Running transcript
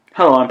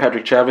Hello, I'm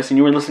Patrick Chavis, and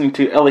you are listening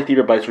to LA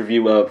Theater Bites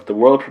review of the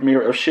world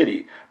premiere of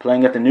Shitty,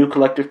 playing at the New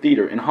Collective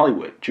Theater in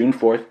Hollywood, June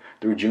 4th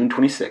through June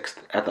 26th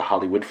at the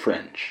Hollywood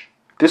Fringe.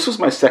 This was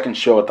my second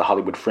show at the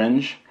Hollywood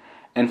Fringe,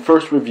 and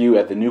first review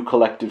at the New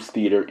Collective's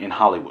Theater in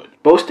Hollywood.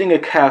 Boasting a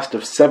cast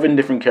of 7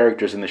 different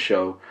characters in the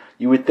show,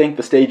 you would think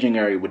the staging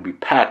area would be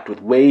packed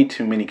with way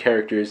too many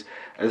characters,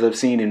 as I've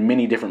seen in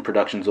many different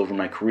productions over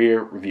my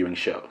career reviewing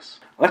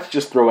shows. Let's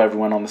just throw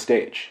everyone on the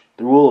stage.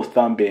 The rule of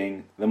thumb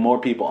being, the more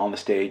people on the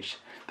stage,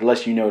 the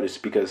less you notice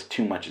because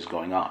too much is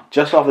going on.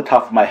 Just off the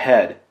top of my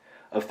head,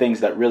 of things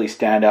that really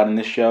stand out in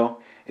this show,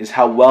 is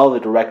how well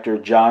the director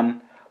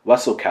John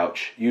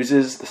Wesselcouch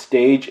uses the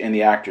stage and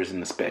the actors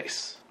in the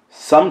space.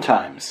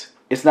 Sometimes,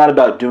 it's not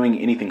about doing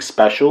anything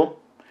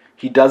special.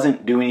 He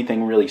doesn't do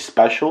anything really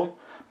special,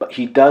 but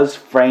he does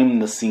frame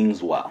the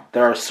scenes well.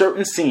 There are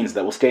certain scenes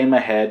that will stay in my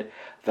head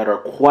that are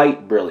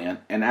quite brilliant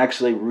and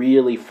actually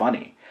really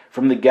funny.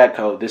 From the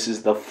get-go, this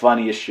is the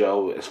funniest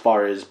show as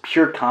far as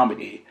pure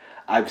comedy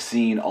I've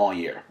seen all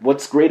year.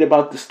 What's great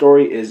about the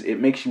story is it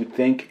makes you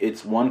think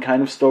it's one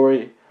kind of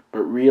story,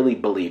 but really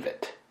believe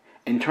it,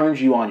 and turns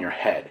you on your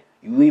head.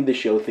 You leave the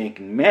show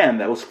thinking, man,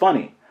 that was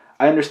funny.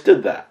 I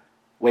understood that.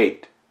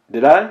 Wait,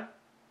 did I?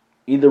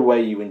 Either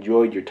way, you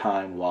enjoyed your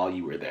time while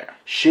you were there.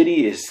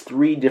 Shitty is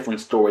 3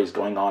 different stories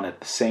going on at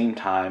the same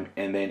time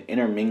and then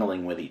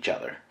intermingling with each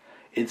other.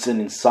 It's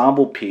an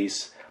ensemble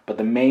piece, but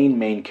the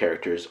main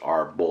characters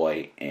are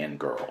boy and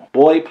girl.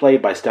 Boy,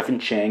 played by Stephen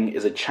Chang,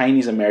 is a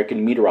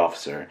Chinese-American meter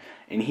officer,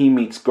 and he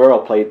meets girl,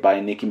 played by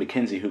Nikki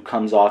McKenzie, who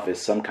comes off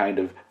as some kind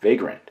of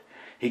vagrant.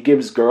 He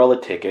gives girl a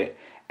ticket,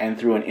 and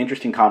through an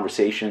interesting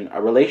conversation,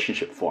 a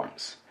relationship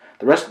forms.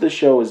 The rest of the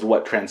show is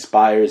what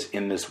transpires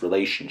in this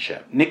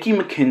relationship. Nikki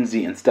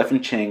McKenzie and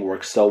Stephen Chang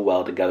work so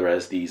well together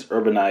as these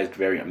urbanized,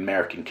 very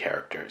American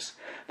characters.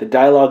 The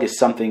dialogue is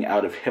something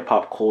out of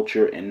hip-hop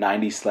culture and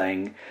 90s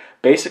slang,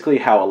 basically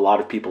how a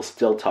lot of people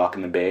still talk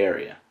in the Bay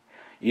Area.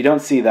 You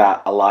don't see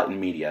that a lot in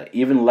media,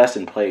 even less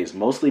in plays,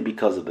 mostly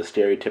because of the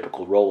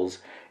stereotypical roles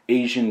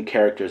Asian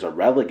characters are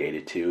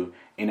relegated to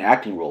in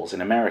acting roles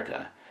in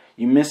America.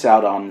 You miss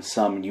out on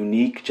some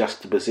unique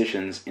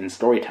juxtapositions in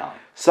storytelling.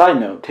 Side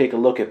note, take a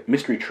look at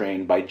Mystery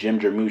Train by Jim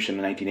Jarmusch in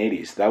the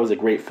 1980s. That was a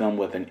great film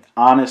with an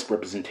honest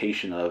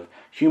representation of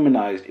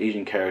humanized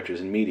Asian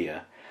characters in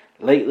media.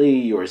 Lately,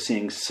 you are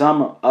seeing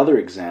some other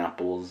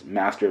examples,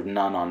 Master of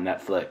None on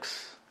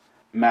Netflix.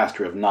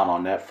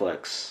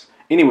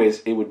 Anyways,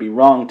 it would be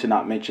wrong to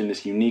not mention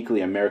this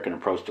uniquely American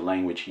approach to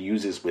language he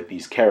uses with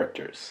these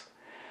characters.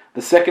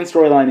 The second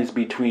storyline is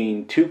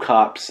between 2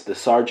 cops, the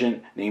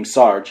sergeant named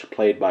Sarge,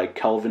 played by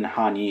Kelvin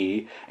Han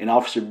Yi, and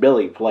Officer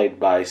Billy, played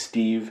by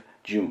Steve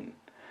Jun.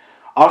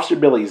 Officer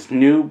Billy is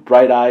new,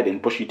 bright-eyed,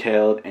 and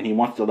bushy-tailed, and he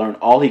wants to learn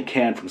all he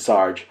can from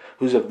Sarge,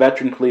 who's a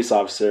veteran police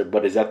officer,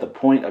 but is at the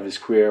point of his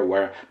career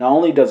where not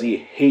only does he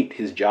hate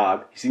his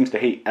job, he seems to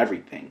hate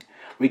everything.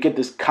 We get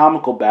this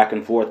comical back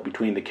and forth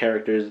between the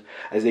characters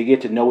as they get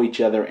to know each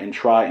other and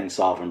try and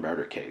solve a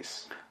murder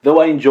case.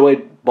 Though I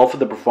enjoyed both of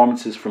the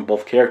performances from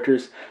both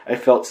characters, I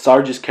felt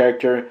Sarge's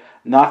character,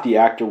 not the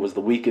actor, was the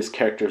weakest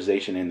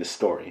characterization in this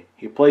story.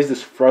 He plays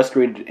this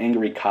frustrated,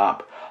 angry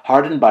cop,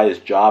 hardened by his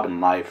job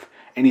and life,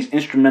 and he's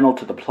instrumental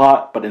to the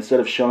plot, but instead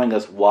of showing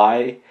us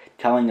why,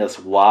 telling us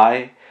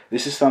why,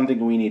 this is something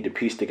we need to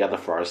piece together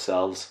for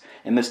ourselves,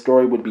 and the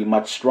story would be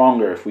much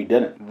stronger if we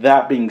didn't.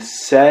 That being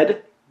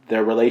said,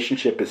 their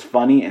relationship is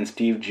funny, and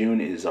Steve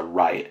Jun is a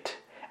riot,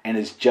 and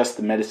is just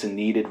the medicine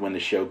needed when the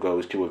show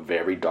goes to a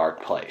very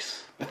dark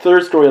place. The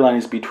third storyline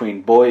is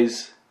between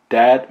Boy's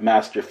dad,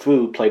 Master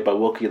Fu, played by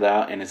Wilkie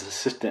Lau, and his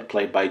assistant,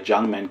 played by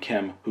Jungman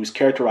Kim, who's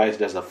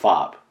characterized as a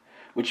fob,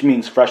 which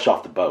means fresh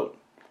off the boat,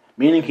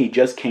 meaning he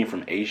just came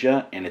from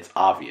Asia, and it's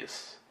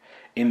obvious.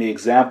 In the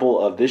example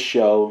of this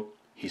show,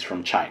 he's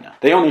from China.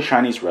 They own a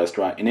Chinese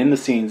restaurant, and in the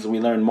scenes, we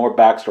learn more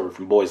backstory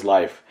from Boy's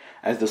life,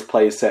 as this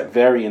play is set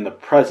very in the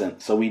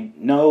present, so we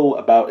know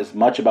about as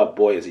much about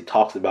Boy as he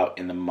talks about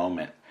in the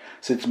moment.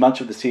 Since much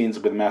of the scenes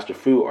with Master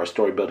Fu are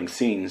story-building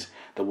scenes,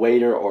 the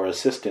waiter or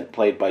assistant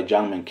played by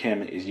Jungman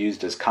Kim is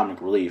used as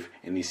comic relief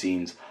in these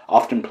scenes,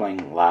 often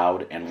playing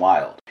loud and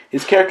wild.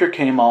 His character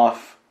came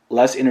off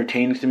less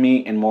entertaining to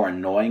me and more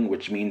annoying,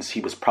 which means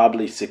he was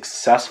probably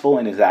successful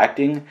in his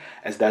acting,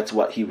 as that's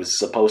what he was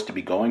supposed to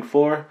be going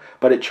for,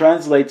 but it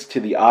translates to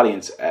the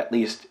audience, at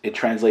least it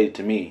translated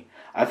to me.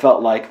 I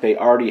felt like they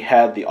already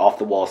had the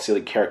off-the-wall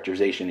silly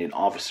characterization in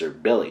Officer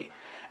Billy,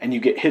 and you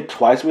get hit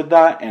twice with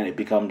that, and it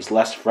becomes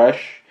less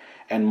fresh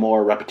and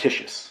more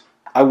repetitious.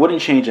 I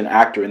wouldn't change an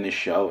actor in this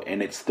show,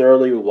 and it's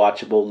thoroughly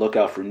watchable. Look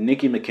out for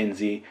Nikki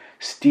McKenzie,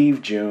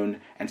 Steve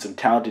Jun, and some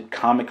talented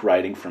comic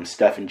writing from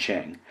Stephen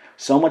Chang.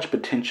 So much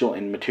potential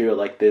in material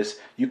like this,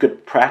 you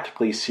could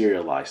practically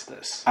serialize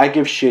this. I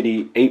give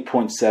Shitty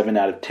 8.7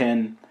 out of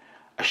 10,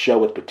 a show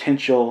with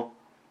potential,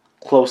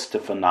 close to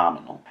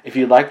phenomenal. If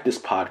you like this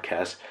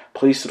podcast,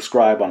 please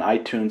subscribe on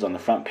iTunes on the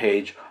front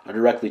page or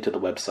directly to the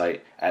website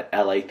at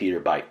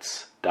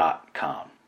latheaterbites.com.